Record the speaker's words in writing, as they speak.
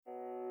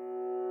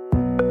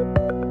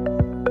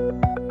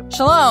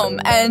Shalom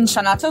and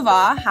Shana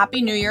Tova.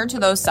 Happy New Year to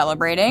those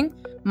celebrating.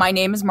 My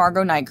name is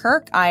Margot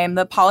Nykirk. I am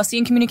the Policy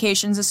and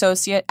Communications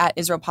Associate at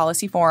Israel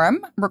Policy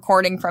Forum,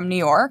 recording from New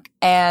York.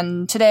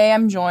 And today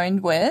I'm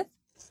joined with...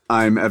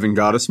 I'm Evan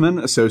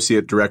Gottesman,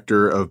 Associate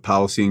Director of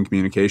Policy and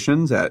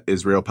Communications at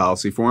Israel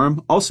Policy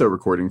Forum, also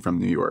recording from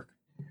New York.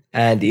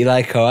 And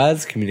Eli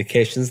Koaz,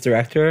 Communications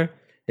Director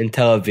in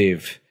Tel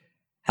Aviv.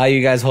 How are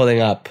you guys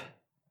holding up?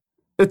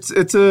 It's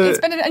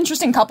been an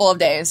interesting couple of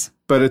days.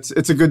 But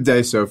it's a good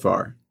day so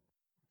far.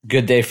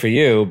 Good day for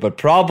you, but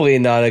probably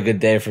not a good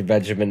day for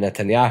Benjamin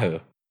Netanyahu.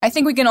 I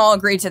think we can all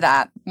agree to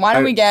that. Why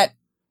don't we get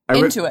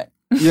into it?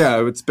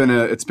 Yeah, it's been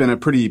a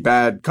pretty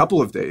bad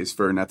couple of days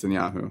for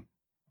Netanyahu.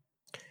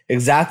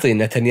 Exactly.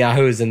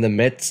 Netanyahu is in the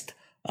midst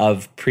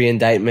of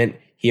pre-indictment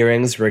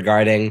hearings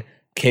regarding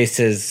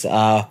cases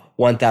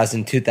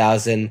 1,000,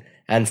 2,000,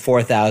 and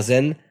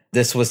 4,000.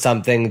 This was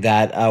something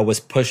that was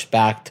pushed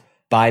back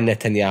by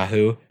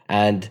Netanyahu,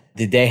 and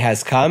the day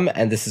has come,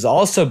 and this has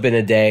also been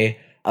a day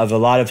of a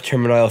lot of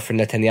turmoil for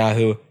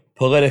Netanyahu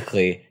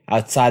politically,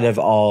 outside of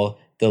all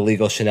the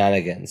legal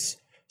shenanigans.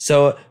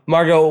 So,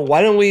 Margot,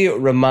 why don't we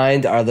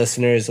remind our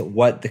listeners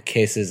what the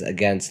cases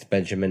against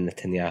Benjamin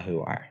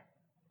Netanyahu are?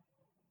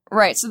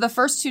 Right. So the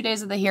first 2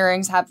 days of the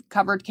hearings have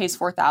covered Case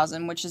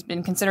 4000, which has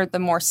been considered the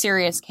more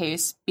serious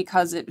case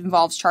because it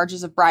involves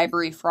charges of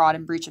bribery, fraud,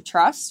 and breach of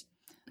trust.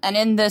 And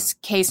in this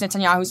case,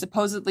 Netanyahu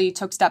supposedly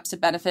took steps to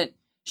benefit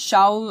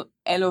Shaul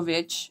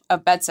Elovitch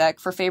of Betzek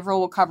for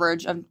favorable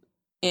coverage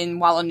in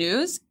Walla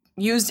News,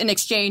 used in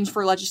exchange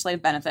for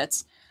legislative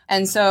benefits.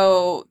 And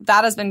so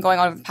that has been going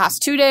on over the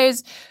past 2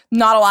 days.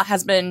 Not a lot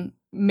has been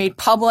made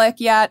public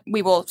yet.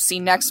 We will see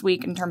next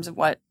week in terms of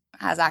what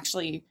has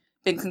actually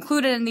been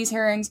concluded in these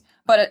hearings.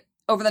 But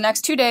over the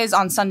next 2 days,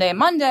 on Sunday and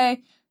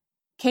Monday,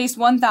 Case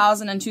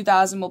 1000 and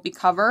 2000 will be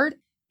covered.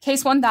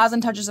 Case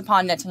 1000 touches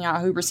upon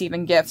Netanyahu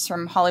receiving gifts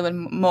from Hollywood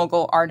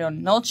mogul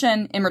Ardon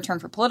Milchan in return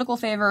for political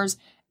favors.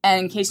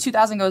 And Case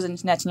 2000 goes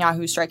into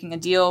Netanyahu striking a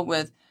deal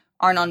with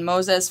Arnon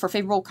Moses for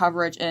favorable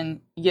coverage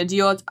in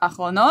Yediot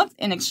Achronot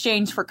in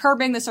exchange for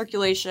curbing the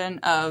circulation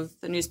of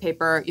the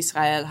newspaper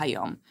Israel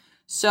Hayom.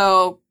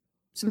 So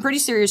some pretty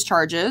serious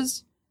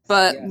charges,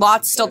 but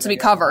lots still to be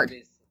covered.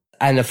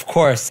 And of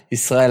course,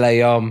 Israel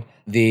Hayom,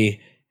 the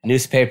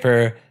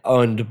newspaper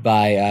owned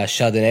by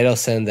Sheldon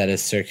Adelson that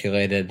is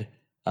circulated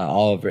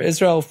all over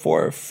Israel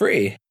for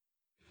free.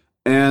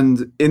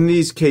 And in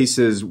these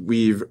cases,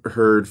 we've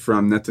heard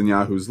from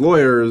Netanyahu's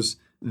lawyers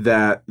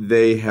that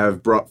they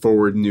have brought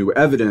forward new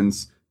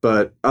evidence,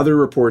 but other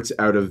reports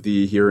out of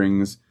the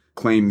hearings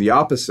claim the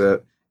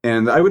opposite.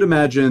 And I would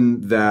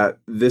imagine that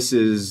this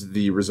is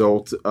the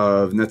result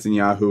of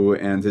Netanyahu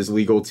and his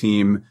legal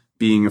team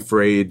being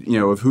afraid,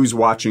 of who's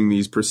watching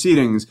these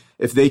proceedings.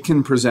 If they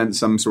can present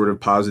some sort of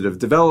positive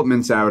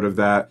developments out of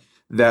that,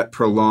 that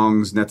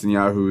prolongs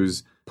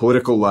Netanyahu's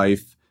political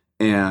life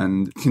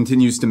and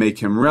continues to make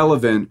him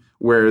relevant.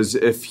 Whereas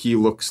if he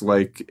looks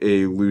like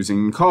a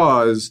losing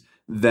cause,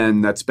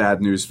 then that's bad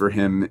news for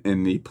him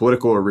in the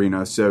political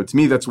arena. So to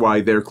me, that's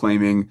why they're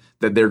claiming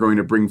that they're going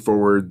to bring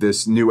forward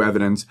this new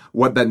evidence.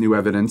 What that new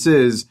evidence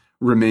is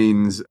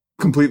remains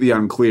completely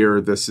unclear.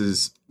 This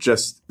is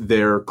just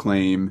their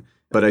claim,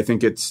 but I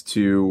think it's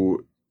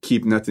to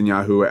keep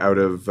Netanyahu out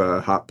of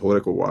hot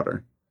political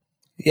water.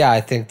 Yeah, I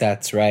think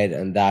that's right.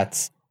 And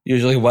that's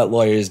usually what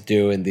lawyers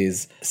do in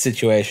these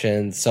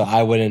situations. So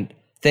I wouldn't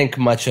think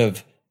much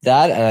of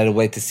that, and I'd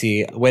wait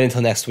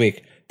until next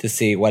week to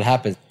see what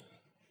happens.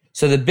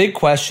 So the big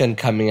question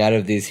coming out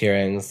of these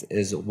hearings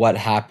is what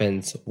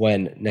happens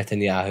when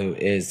Netanyahu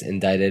is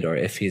indicted, or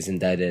if he's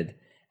indicted.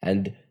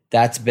 And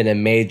that's been a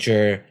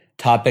major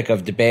topic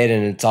of debate,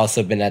 and it's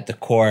also been at the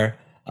core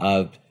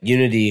of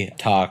unity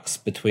talks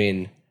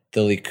between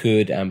the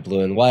Likud and Blue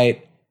and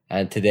White,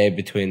 and today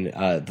between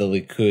the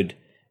Likud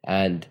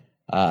and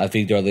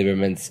Avigdor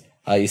Lieberman's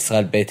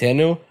Yisrael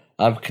Beitenu.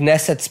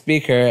 Knesset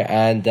Speaker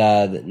and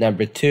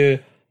number 2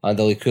 on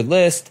the Likud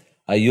list,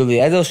 Yuli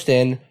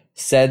Edelstein,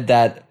 said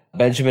that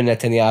Benjamin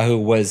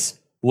Netanyahu was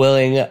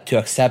willing to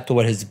accept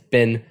what has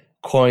been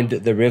coined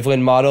the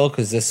Rivlin model,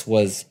 because this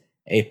was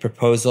a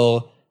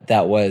proposal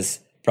that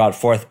was brought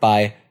forth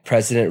by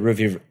President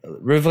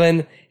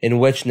Rivlin, in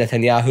which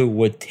Netanyahu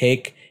would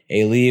take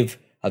a leave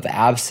of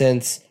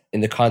absence in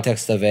the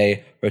context of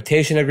a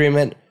rotation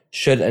agreement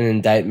should an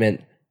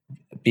indictment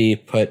be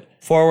put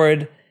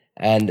forward.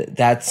 And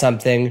that's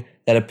something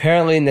that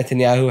apparently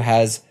Netanyahu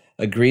has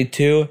agreed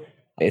to.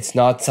 It's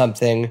not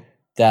something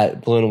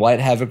that Blue and White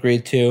have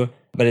agreed to,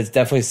 but it's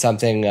definitely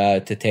something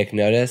to take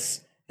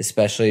notice,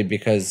 especially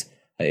because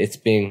it's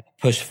being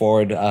pushed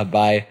forward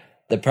by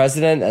the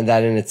president, and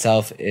that in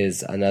itself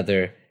is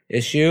another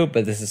issue,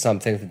 but this is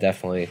something to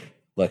definitely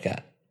look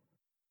at.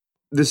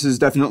 This is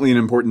definitely an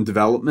important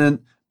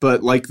development,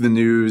 but like the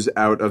news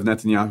out of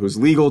Netanyahu's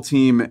legal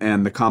team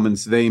and the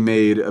comments they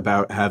made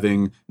about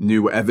having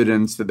new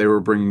evidence that they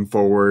were bringing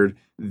forward,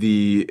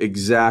 the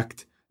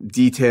exact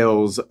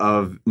details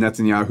of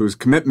Netanyahu's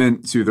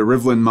commitment to the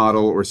Rivlin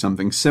model or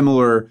something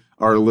similar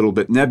are a little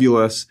bit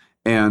nebulous.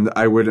 And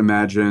I would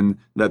imagine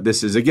that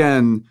this is,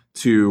 again,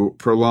 to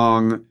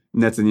prolong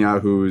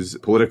Netanyahu's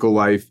political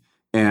life,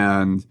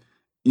 and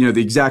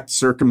the exact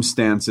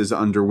circumstances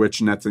under which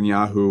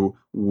Netanyahu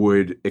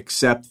would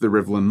accept the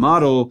Rivlin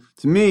model,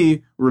 to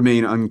me,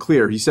 remain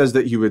unclear. He says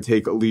that he would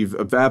take a leave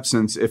of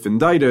absence if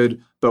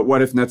indicted, but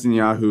what if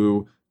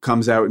Netanyahu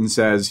comes out and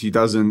says he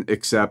doesn't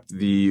accept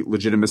the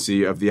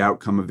legitimacy of the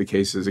outcome of the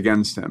cases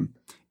against him?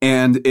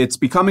 And it's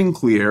becoming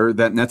clear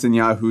that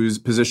Netanyahu's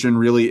position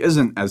really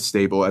isn't as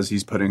stable as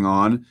he's putting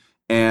on.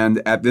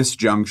 And at this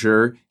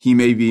juncture, he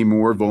may be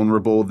more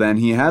vulnerable than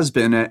he has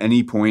been at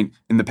any point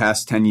in the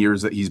past 10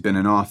 years that he's been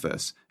in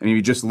office. I mean,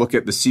 you just look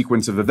at the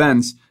sequence of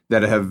events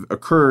that have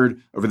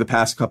occurred over the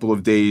past couple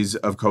of days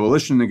of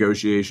coalition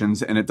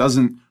negotiations, and it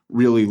doesn't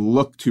really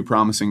look too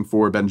promising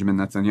for Benjamin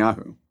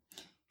Netanyahu.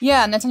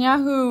 Yeah,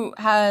 Netanyahu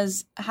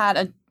has had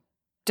a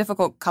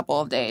difficult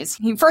couple of days.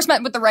 He first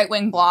met with the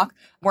right-wing bloc,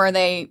 where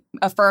they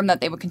affirmed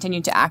that they would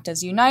continue to act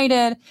as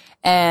united,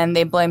 and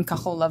they blamed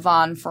Kahol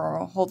Lavan for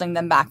holding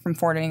them back from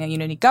forming a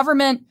unity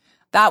government.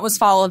 That was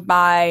followed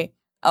by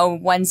a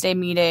Wednesday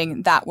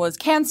meeting that was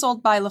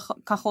canceled by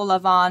Kahol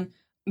Lavan,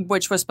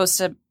 which was supposed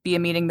to be a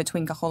meeting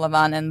between Kahol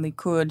Lavan and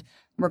Likud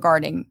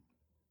regarding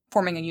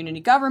forming a unity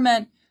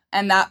government,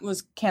 and that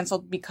was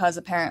canceled because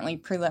apparently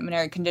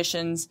preliminary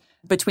conditions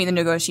between the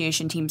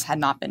negotiation teams had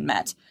not been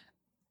met.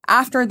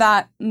 After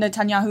that,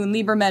 Netanyahu and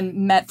Lieberman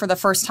met for the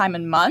first time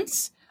in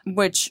months,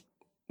 which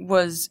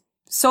was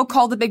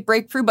so-called a big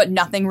breakthrough, but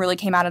nothing really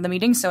came out of the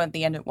meeting. So at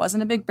the end, it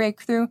wasn't a big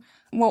breakthrough.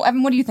 Well,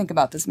 Evan, what do you think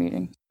about this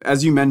meeting?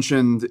 As you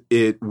mentioned,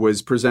 it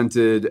was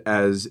presented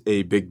as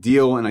a big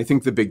deal. And I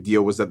think the big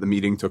deal was that the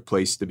meeting took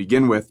place to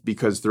begin with,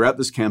 because throughout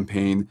this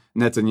campaign,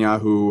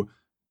 Netanyahu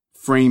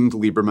framed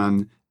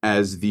Lieberman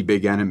as the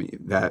big enemy,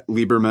 that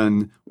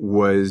Lieberman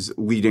was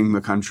leading the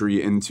country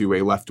into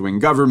a left-wing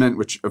government,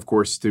 which, of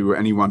course, to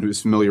anyone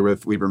who's familiar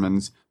with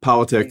Lieberman's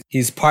politics...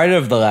 He's part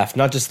of the left,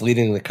 not just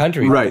leading the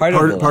country. Right,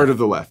 part of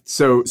the left.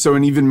 So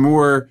an even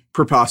more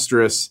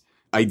preposterous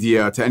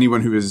idea to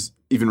anyone who is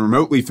even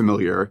remotely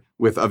familiar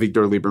with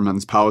Avigdor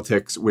Lieberman's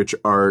politics, which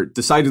are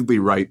decidedly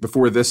right.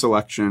 Before this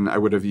election, I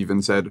would have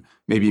even said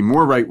maybe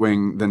more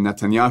right-wing than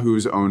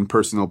Netanyahu's own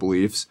personal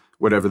beliefs,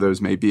 whatever those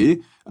may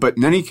be. But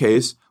in any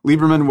case,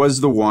 Lieberman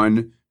was the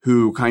one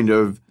who kind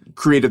of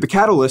created the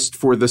catalyst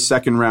for the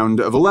second round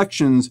of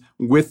elections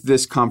with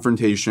this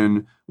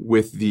confrontation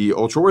with the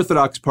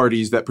ultra-Orthodox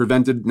parties that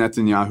prevented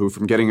Netanyahu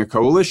from getting a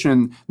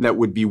coalition that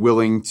would be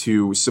willing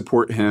to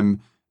support him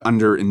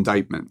under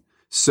indictment.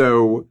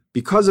 So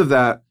because of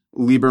that,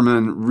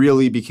 Lieberman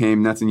really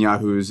became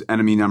Netanyahu's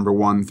enemy number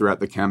one throughout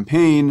the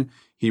campaign.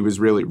 He was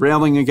really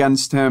railing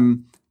against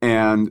him.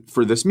 And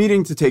for this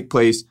meeting to take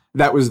place,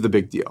 that was the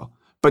big deal.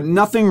 But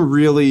nothing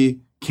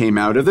really came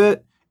out of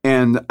it.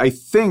 And I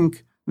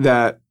think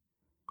that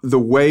the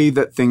way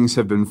that things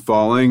have been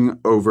falling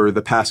over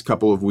the past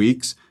couple of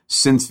weeks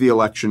since the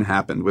election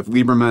happened, with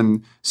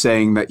Lieberman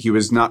saying that he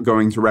was not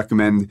going to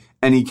recommend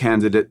any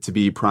candidate to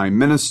be prime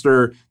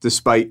minister,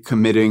 despite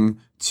committing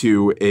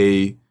to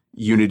a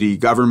unity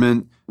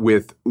government,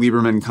 with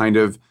Lieberman kind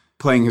of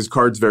playing his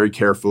cards very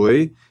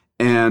carefully.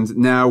 And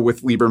now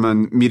with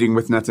Lieberman meeting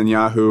with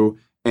Netanyahu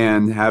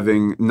and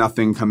having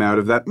nothing come out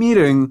of that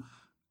meeting,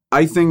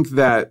 I think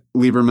that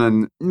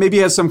Lieberman maybe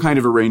has some kind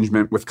of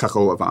arrangement with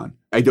Kahol Lavan.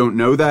 I don't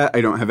know that.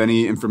 I don't have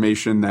any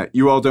information that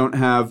you all don't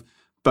have.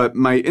 But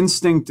my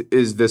instinct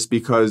is this,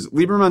 because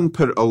Lieberman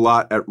put a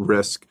lot at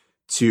risk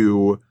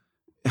to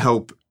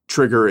help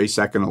trigger a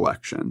second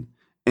election.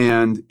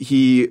 And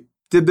he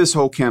did this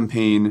whole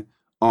campaign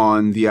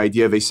on the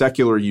idea of a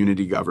secular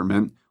unity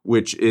government,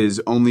 which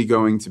is only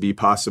going to be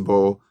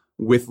possible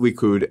with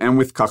Likud and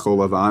with Kahol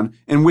Lavan,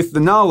 and with the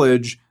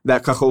knowledge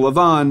that Kahol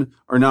Lavan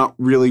are not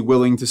really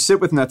willing to sit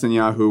with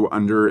Netanyahu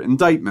under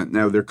indictment.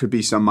 Now, there could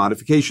be some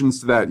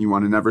modifications to that, and you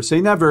want to never say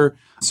never.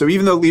 So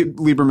even though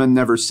Lieberman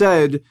never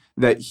said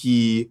that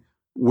he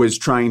was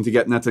trying to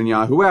get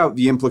Netanyahu out,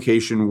 the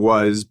implication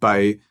was,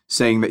 by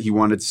saying that he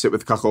wanted to sit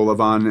with Kahol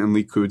Lavan and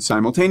Likud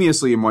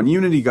simultaneously in one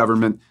unity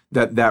government,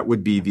 that that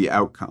would be the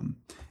outcome.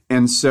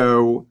 And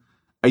so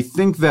I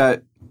think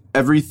that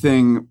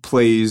everything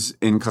plays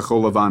in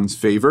Kahol Lavan's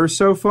favor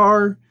so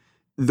far,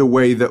 the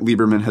way that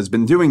Lieberman has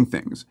been doing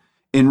things.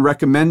 In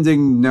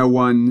recommending no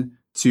one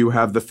to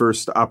have the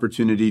first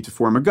opportunity to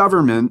form a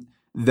government,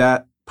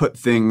 that put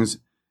things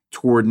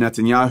toward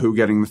Netanyahu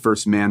getting the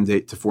first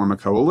mandate to form a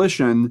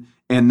coalition.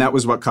 And that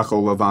was what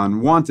Kahol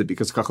Lavan wanted,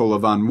 because Kahol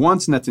Lavan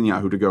wants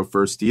Netanyahu to go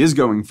first. He is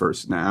going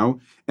first now,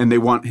 and they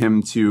want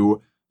him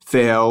to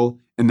fail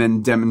and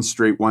then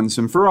demonstrate once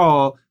and for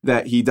all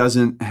that he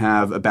doesn't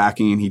have a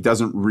backing and he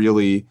doesn't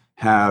really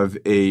have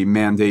a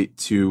mandate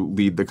to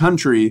lead the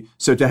country.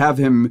 So to have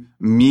him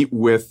meet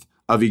with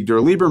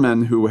Avigdor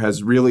Lieberman, who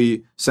has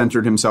really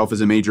centered himself as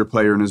a major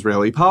player in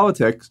Israeli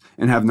politics,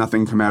 and have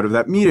nothing come out of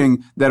that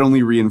meeting, that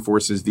only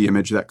reinforces the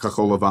image that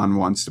Kahol Lavan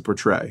wants to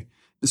portray.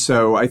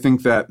 So I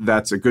think that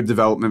that's a good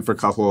development for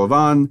Kahol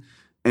Lavan,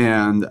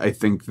 and I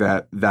think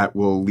that that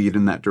will lead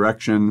in that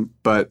direction.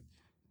 But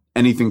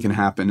anything can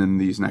happen in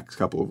these next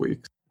couple of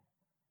weeks.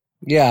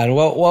 Yeah, and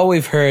what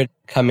we've heard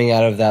coming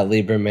out of that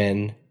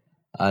Lieberman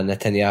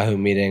Netanyahu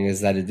meeting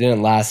is that it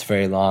didn't last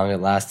very long. It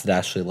lasted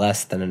actually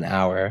less than an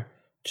hour,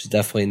 which is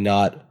definitely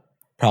not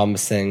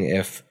promising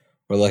if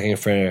we're looking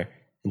for,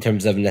 in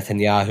terms of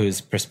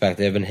Netanyahu's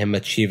perspective and him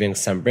achieving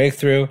some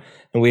breakthrough.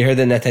 And we heard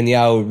that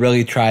Netanyahu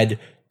really tried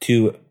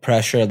to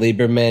pressure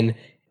Lieberman,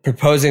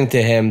 proposing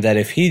to him that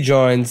if he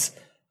joins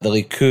the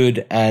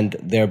Likud and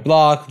their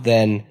bloc,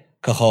 then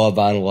Kahol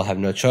Lavan will have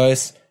no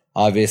choice.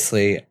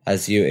 Obviously,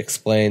 as you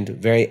explained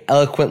very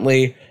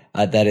eloquently,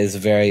 that is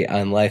very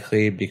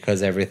unlikely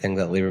because everything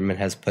that Lieberman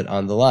has put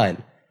on the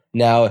line.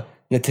 Now,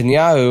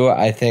 Netanyahu,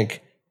 I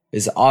think,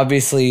 is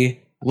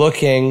obviously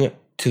looking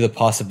to the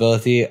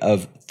possibility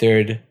of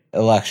third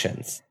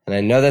elections. And I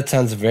know that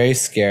sounds very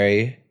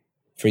scary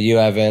for you,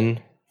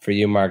 Evan, for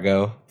you,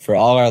 Margot, for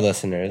all our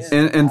listeners.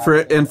 And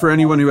for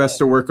anyone who has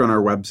to work on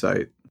our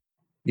website.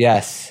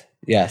 Yes.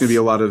 It's going to be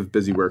a lot of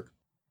busy work.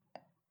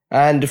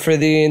 And for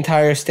the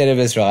entire state of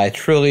Israel, I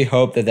truly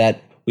hope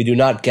that we do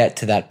not get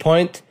to that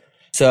point.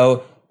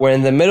 So we're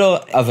in the middle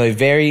of a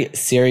very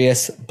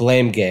serious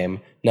blame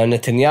game. Now,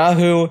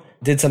 Netanyahu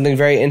did something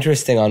very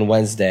interesting on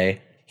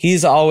Wednesday.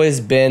 He's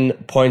always been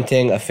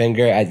pointing a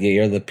finger at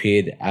Yair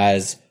Lapid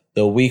as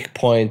the weak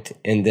point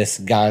in this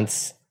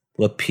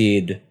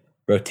Gantz-Lapid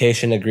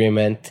rotation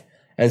agreement.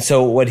 And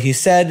so what he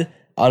said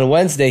on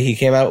Wednesday, he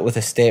came out with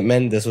a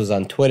statement. This was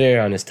on Twitter,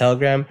 on his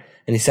Telegram.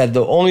 And he said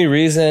the only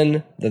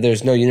reason that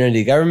there's no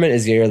unity government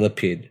is Yair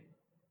Lapid.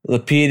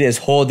 Lapid is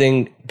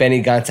holding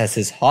Benny Gantz as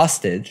his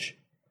hostage.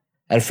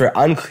 And for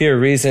unclear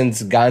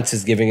reasons, Gantz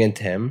is giving in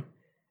to him.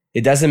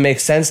 It doesn't make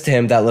sense to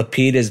him that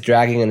Lapid is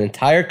dragging an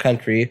entire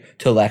country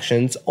to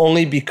elections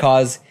only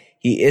because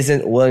he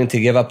isn't willing to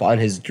give up on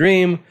his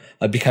dream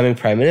of becoming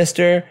prime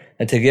minister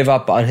and to give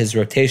up on his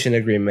rotation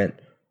agreement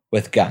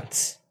with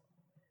Gantz.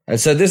 And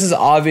so this is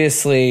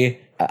obviously,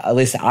 at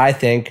least I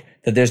think,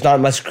 that there's not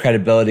much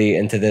credibility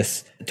into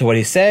this, to what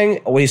he's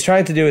saying. What he's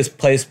trying to do is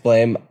place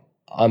blame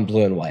on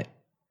blue and white.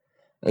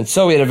 And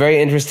so we had a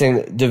very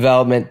interesting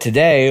development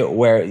today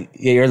where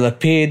Yair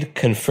Lapid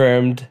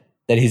confirmed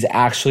that he's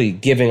actually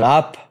giving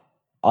up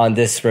on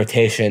this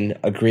rotation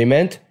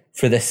agreement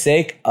for the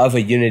sake of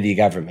a unity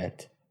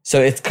government.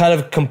 So it's kind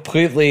of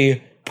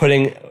completely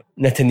putting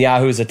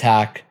Netanyahu's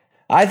attack.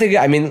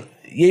 Yair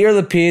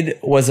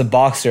Lapid was a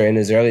boxer in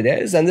his early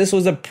days, and this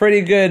was a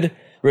pretty good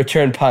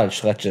return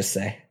punch, let's just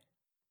say.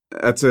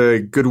 That's a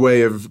good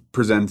way of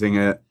presenting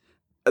it.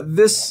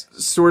 This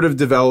sort of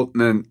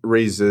development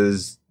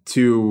raises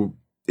two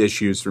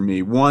issues for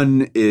me.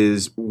 One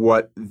is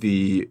what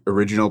the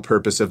original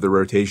purpose of the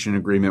rotation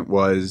agreement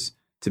was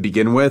to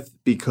begin with,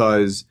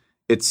 because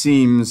it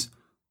seems,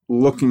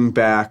 looking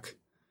back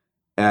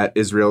at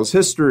Israel's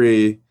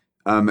history,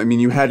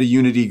 you had a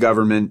unity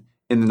government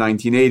in the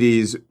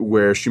 1980s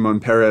where Shimon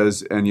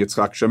Peres and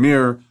Yitzhak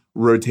Shamir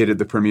rotated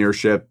the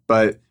premiership,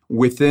 but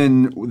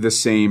within the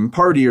same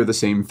party or the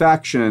same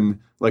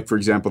faction, like, for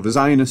example, the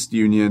Zionist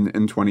Union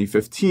in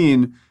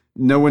 2015,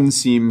 no one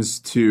seems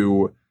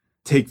to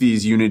take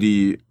these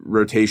unity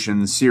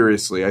rotations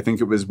seriously. I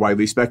think it was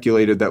widely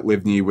speculated that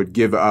Livni would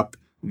give up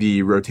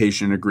the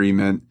rotation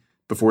agreement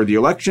before the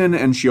election,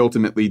 and she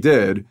ultimately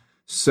did.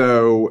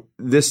 So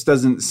this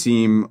doesn't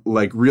seem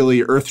like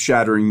really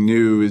earth-shattering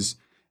news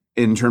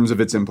in terms of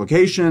its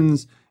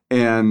implications.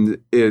 And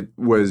it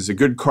was a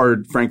good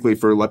card, frankly,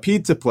 for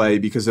Lapid to play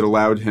because it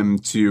allowed him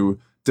to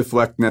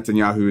deflect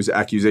Netanyahu's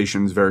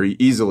accusations very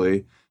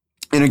easily.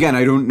 And again,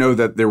 I don't know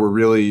that there were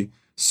really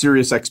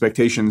serious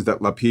expectations that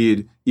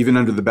Lapid, even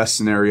under the best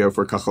scenario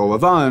for Kahol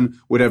Lavan,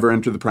 would ever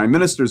enter the prime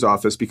minister's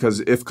office,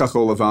 because if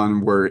Kahol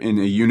Lavan were in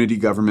a unity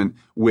government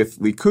with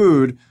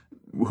Likud,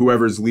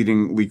 whoever's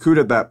leading Likud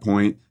at that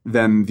point,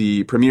 then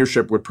the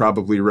premiership would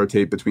probably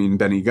rotate between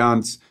Benny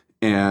Gantz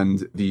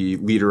and the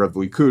leader of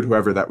Likud,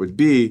 whoever that would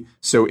be.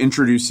 So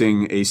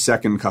introducing a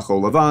second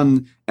Kahol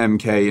Lavan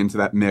MK into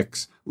that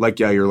mix, like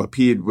Yair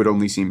Lapid, would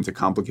only seem to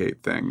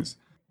complicate things.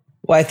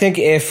 Well, I think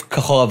if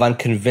Kahol Lavan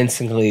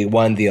convincingly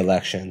won the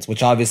elections,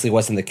 which obviously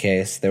wasn't the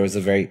case, there was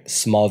a very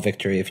small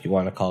victory, if you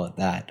want to call it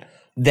that,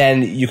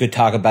 then you could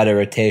talk about a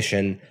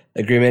rotation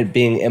agreement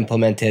being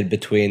implemented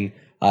between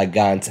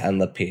Gantz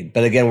and Lapid.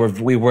 But again,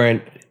 we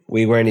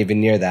weren't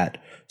even near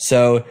that.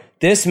 So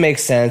this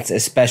makes sense,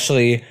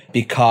 especially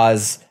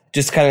because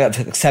just kind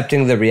of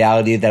accepting the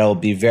reality that it will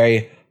be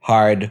very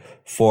hard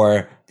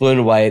for blue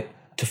and white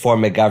to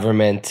form a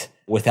government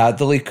without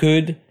the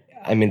Likud.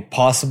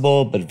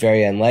 Possible, but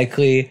very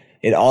unlikely.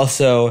 It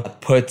also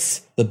puts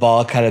the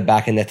ball kind of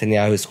back in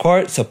Netanyahu's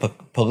court. So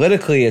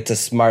politically, it's a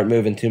smart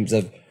move in terms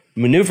of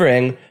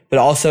maneuvering, but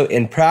also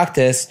in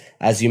practice,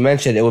 as you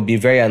mentioned, it would be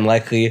very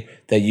unlikely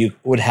that you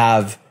would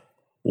have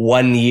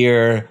 1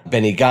 year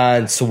Benny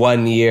Gantz,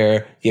 1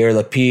 year Yair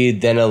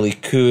Lapid, then a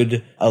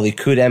Likud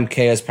MK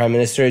as prime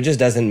minister. It just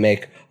doesn't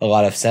make a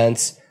lot of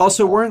sense.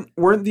 Also,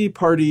 weren't the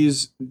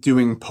parties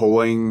doing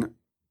polling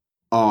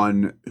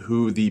on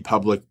who the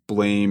public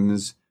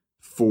blames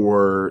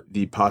for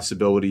the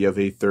possibility of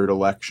a third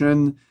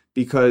election?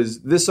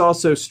 Because this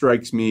also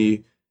strikes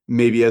me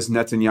maybe as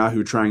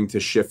Netanyahu trying to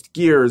shift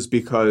gears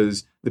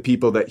because the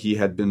people that he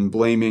had been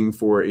blaming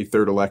for a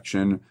third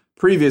election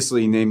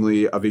previously,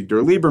 namely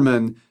Avigdor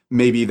Lieberman,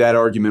 maybe that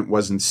argument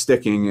wasn't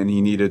sticking and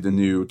he needed a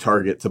new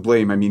target to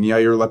blame. I mean,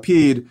 Yair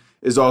Lapid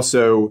is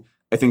also,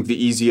 I think,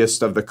 the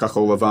easiest of the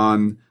Kachol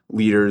Lavan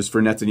leaders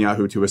for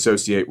Netanyahu to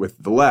associate with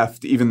the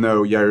left, even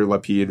though Yair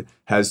Lapid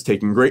has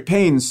taken great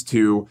pains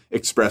to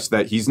express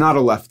that he's not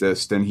a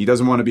leftist and he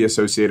doesn't want to be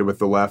associated with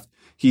the left.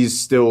 He's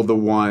still the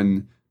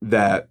one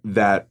that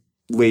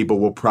label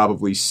will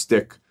probably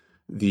stick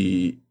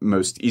the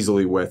most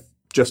easily with,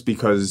 just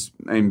because,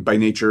 and by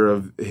nature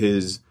of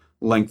his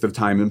length of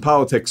time in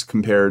politics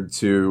compared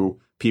to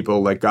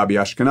people like Gabi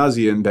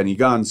Ashkenazi and Benny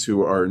Gantz,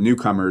 who are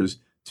newcomers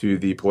to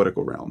the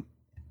political realm.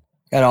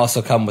 And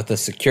also come with a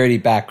security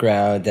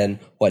background and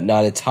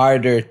whatnot. It's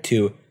harder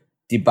to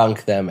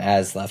debunk them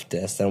as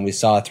leftists. And we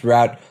saw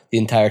throughout the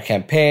entire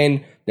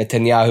campaign,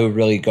 Netanyahu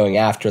really going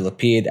after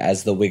Lapid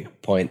as the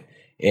weak point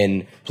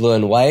in blue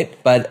and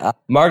white. But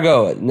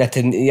Margot,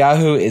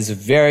 Netanyahu is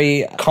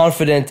very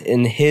confident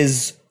in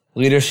his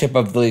leadership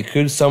of the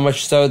Likud, so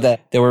much so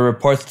that there were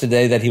reports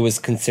today that he was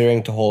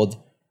considering to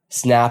hold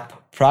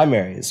snap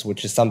primaries,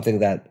 which is something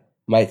that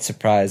might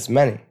surprise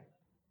many.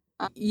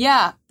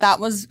 Yeah, that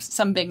was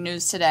some big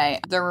news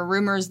today. There were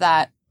rumors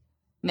that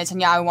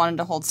Netanyahu wanted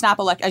to hold snap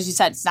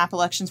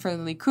elections for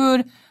the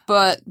Likud,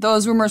 but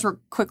those rumors were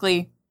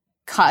quickly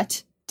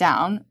cut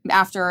down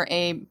after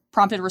a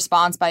prompted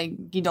response by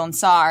Gideon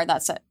Sa'ar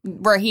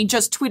where he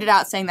just tweeted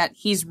out saying that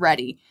he's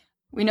ready.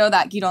 We know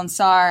that Gideon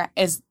Sa'ar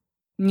is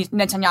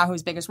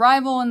Netanyahu's biggest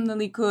rival in the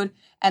Likud,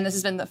 and this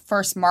has been the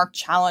first marked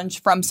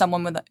challenge from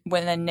someone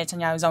within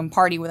Netanyahu's own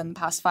party within the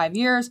past 5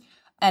 years.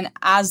 And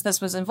as this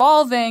was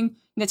evolving,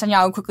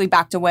 Netanyahu quickly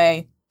backed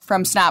away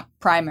from snap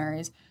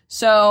primaries.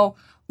 So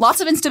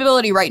lots of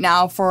instability right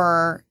now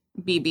for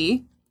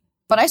Bibi.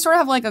 But I sort of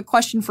have like a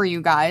question for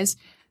you guys.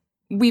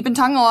 We've been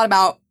talking a lot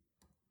about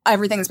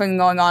everything that's been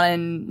going on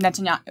in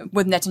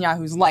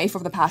Netanyahu's life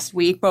over the past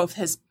week, both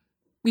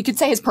we could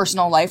say his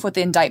personal life with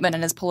the indictment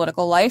and his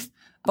political life.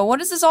 But what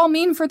does this all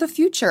mean for the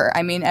future?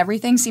 I mean,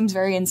 everything seems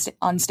very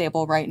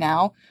unstable right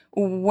now.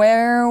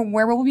 Where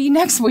will we be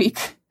next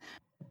week?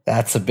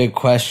 That's a big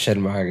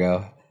question,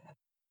 Margot.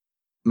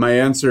 My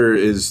answer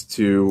is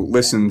to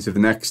listen to the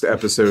next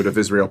episode of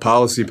Israel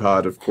Policy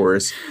Pod, of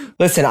course.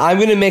 Listen, I'm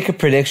going to make a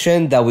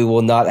prediction that we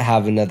will not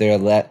have another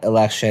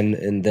election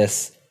in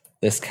this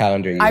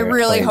calendar year. I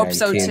really hope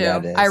so too.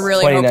 I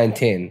really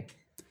 2019.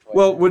 hope.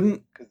 Well,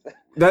 wouldn't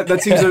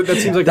that seems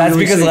like that's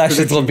really because elections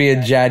prediction. will be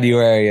in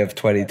January of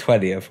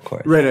 2020, of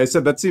course. Right. I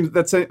said that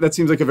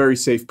seems like a very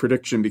safe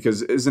prediction,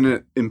 because isn't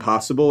it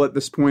impossible at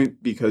this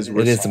point? Because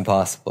it is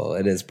impossible.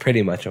 It is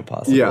pretty much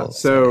impossible. Yeah.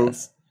 So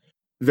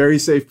very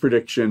safe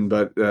prediction.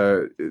 But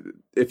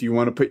if you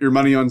want to put your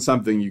money on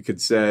something, you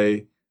could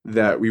say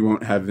that we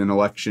won't have an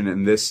election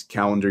in this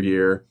calendar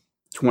year,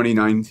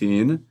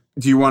 2019.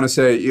 Do you want to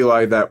say,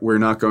 Eli, that we're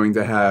not going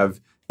to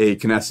have a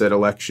Knesset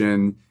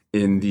election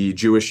in the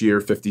Jewish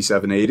year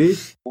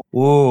 5780?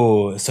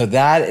 Ooh, so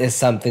that is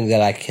something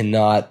that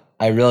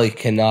I really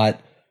cannot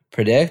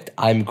predict.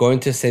 I'm going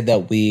to say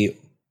that we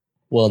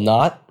will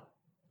not,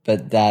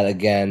 but that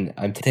again,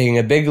 I'm taking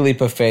a big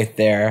leap of faith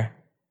there,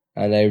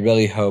 and I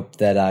really hope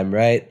that I'm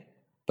right.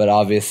 But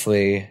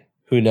obviously,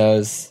 who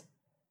knows?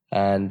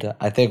 And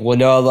I think we'll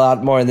know a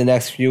lot more in the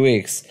next few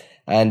weeks.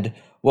 And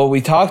what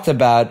we talked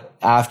about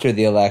after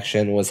the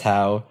election was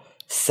how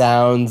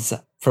sounds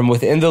from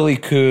within the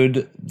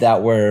Likud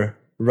that were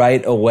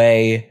right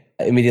away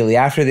immediately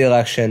after the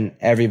election,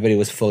 everybody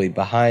was fully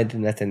behind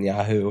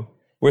Netanyahu.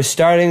 We're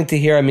starting to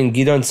hear,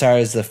 Gideon Sa'ar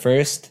is the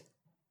first.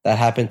 That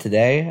happened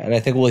today, and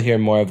I think we'll hear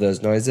more of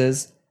those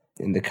noises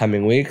in the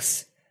coming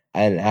weeks.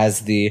 And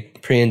as the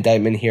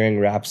pre-indictment hearing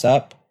wraps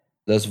up,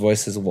 those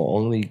voices will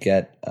only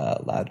get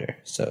louder.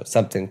 So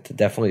something to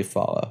definitely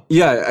follow.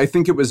 Yeah, I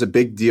think it was a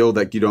big deal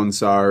that Gideon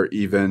Sa'ar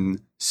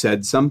even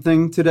said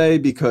something today,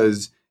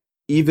 because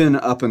even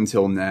up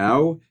until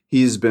now,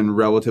 he's been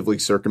relatively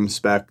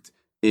circumspect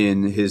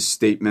in his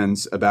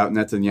statements about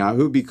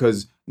Netanyahu,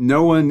 because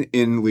no one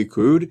in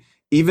Likud,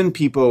 even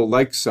people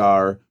like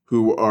Sa'ar,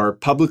 who are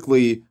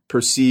publicly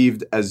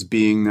perceived as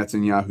being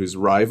Netanyahu's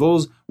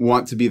rivals,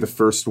 want to be the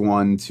first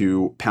one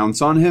to pounce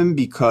on him,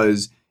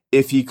 because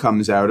if he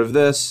comes out of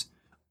this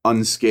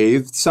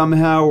unscathed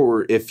somehow,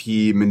 or if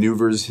he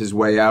maneuvers his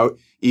way out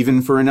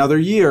even for another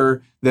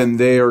year, then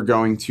they are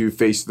going to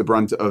face the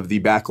brunt of the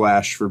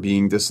backlash for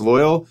being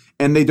disloyal,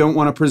 and they don't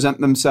want to present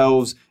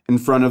themselves in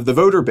front of the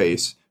voter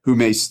base, who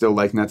may still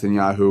like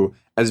Netanyahu,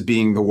 as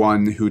being the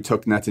one who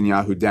took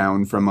Netanyahu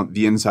down from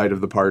the inside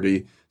of the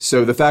party.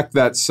 So the fact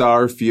that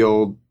Sa'ar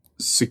feels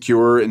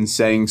secure in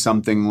saying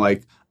something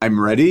like, I'm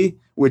ready,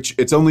 which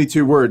it's only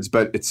 2 words,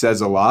 but it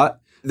says a lot,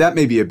 that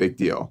may be a big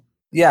deal.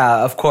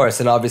 Yeah, of course.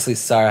 And obviously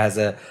Sa'ar has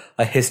a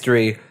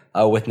history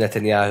with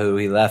Netanyahu.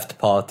 He left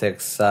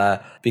politics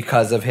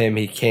because of him.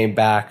 He came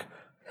back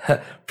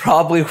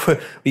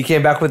he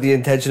came back with the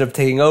intention of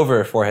taking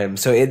over for him.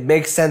 So it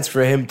makes sense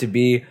for him to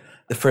be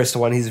the first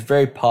one. He's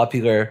very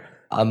popular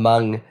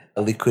among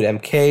Likud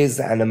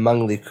MKs and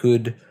among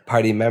Likud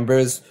party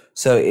members.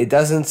 So it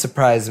doesn't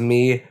surprise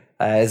me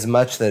as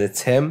much that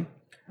it's him,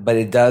 but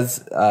it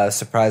does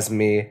surprise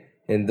me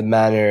in the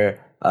manner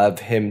of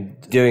him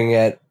doing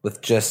it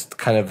with just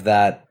kind of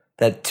that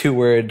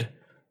 2-word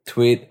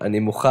tweet, ani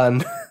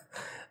mukhan,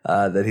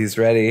 that he's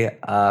ready.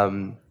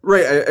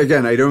 Right.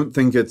 Again, I don't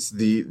think it's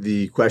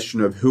the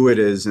question of who it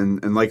is.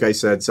 And like I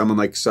said, someone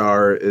like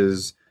Sa'ar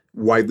is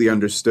widely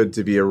understood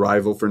to be a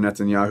rival for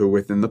Netanyahu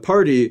within the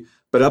party.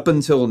 But up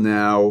until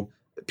now,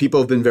 people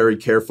have been very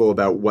careful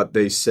about what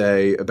they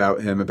say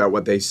about him, about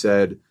what they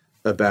said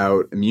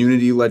about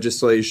immunity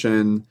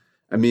legislation.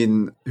 I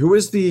mean, who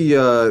is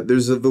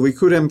there's the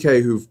Likud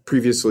MK who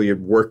previously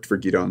had worked for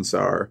Gideon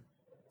Sa'ar.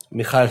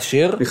 Michal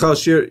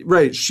Shir,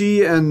 right.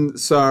 She and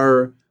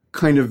Sa'ar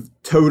kind of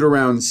toed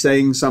around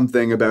saying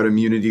something about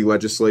immunity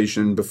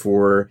legislation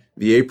before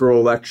the April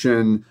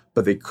election,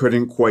 but they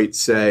couldn't quite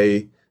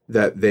say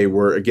that they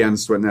were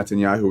against what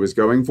Netanyahu was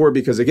going for,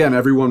 because, again,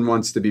 everyone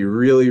wants to be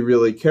really,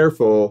 really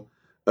careful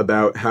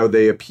about how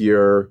they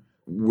appear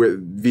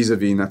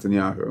vis-a-vis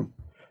Netanyahu.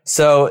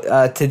 So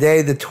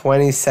today, the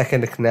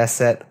 22nd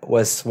Knesset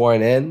was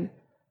sworn in.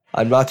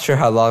 I'm not sure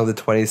how long the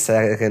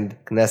 22nd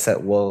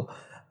Knesset will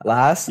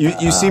last.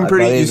 You seem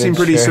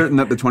pretty certain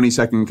that the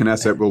 22nd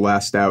Knesset will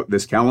last out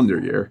this calendar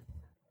year.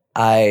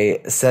 I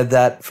said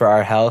that for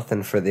our health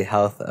and for the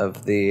health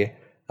of the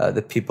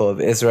people of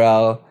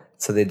Israel,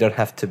 so they don't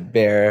have to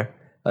bear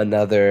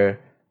another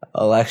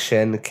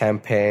election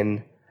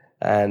campaign.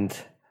 And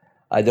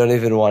I don't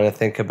even want to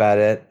think about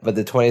it. But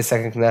the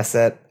 22nd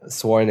Knesset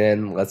sworn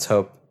in. Let's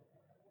hope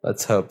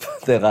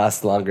they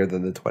last longer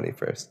than the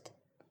 21st.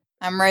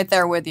 I'm right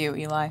there with you,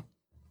 Eli.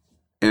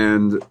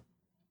 And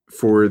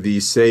for the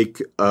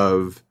sake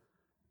of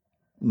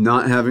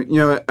not having,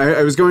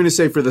 I was going to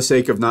say for the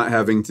sake of not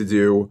having to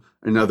do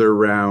another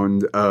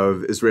round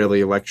of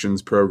Israeli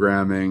elections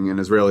programming and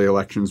Israeli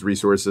elections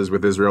resources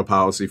with Israel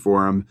Policy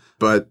Forum,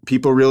 but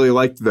people really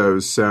liked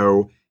those.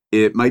 So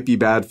it might be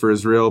bad for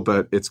Israel,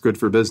 but it's good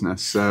for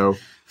business. So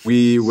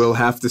we will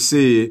have to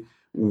see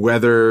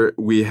whether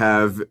we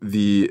have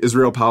the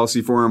Israel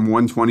Policy Forum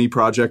 120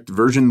 project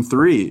version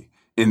 3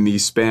 in the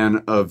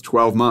span of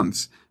 12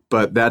 months.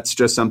 But that's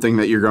just something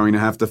that you're going to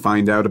have to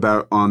find out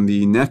about on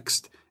the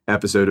next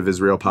episode of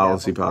Israel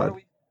Policy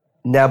Pod.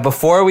 Now,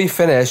 before we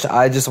finish,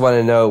 I just want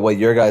to know what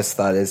your guys'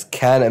 thought is.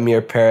 Can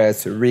Amir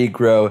Peretz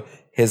regrow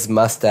his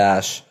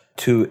mustache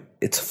to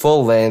its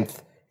full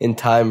length in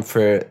time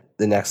for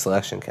the next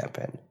election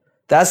campaign?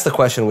 That's the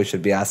question we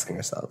should be asking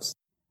ourselves.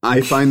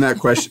 I find that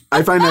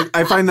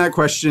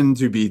question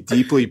to be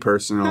deeply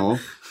personal,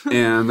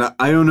 and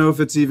I don't know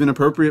if it's even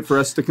appropriate for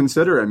us to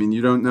consider. I mean,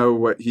 you don't know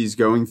what he's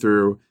going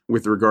through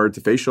with regard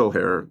to facial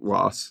hair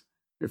loss,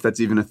 if that's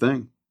even a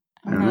thing.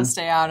 I'm going to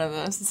stay out of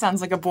this. It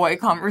sounds like a boy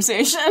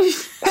conversation.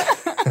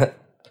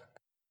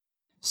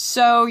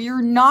 So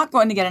you're not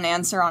going to get an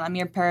answer on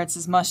Amir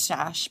Peretz's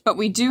mustache, but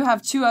we do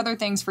have 2 other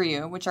things for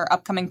you, which are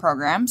upcoming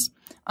programs.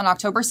 On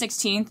October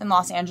 16th in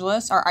Los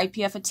Angeles, our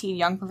IPF Atid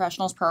Young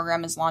Professionals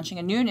program is launching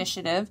a new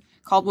initiative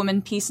called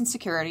Women, Peace, and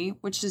Security,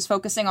 which is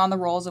focusing on the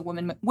roles of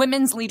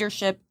women's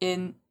leadership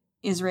in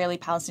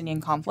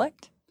Israeli-Palestinian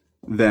conflict.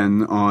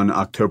 Then on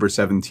October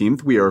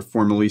 17th, we are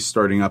formally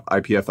starting up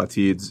IPF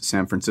Atid's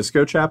San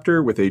Francisco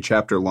chapter with a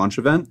chapter launch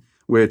event,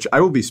 which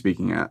I will be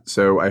speaking at.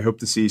 So I hope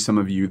to see some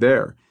of you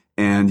there.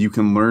 And you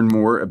can learn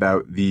more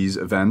about these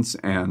events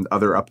and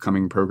other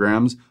upcoming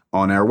programs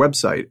on our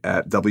website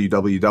at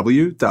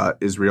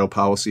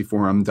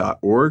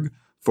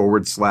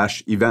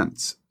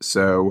www.israelpolicyforum.org/events.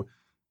 So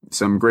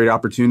some great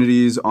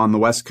opportunities on the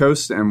West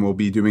Coast, and we'll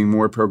be doing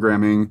more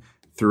programming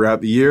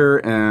throughout the year,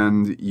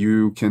 and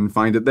you can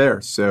find it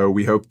there. So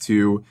we hope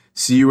to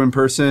see you in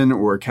person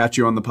or catch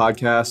you on the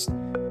podcast,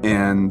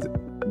 and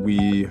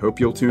we hope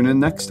you'll tune in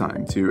next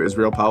time to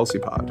Israel Policy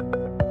Pod.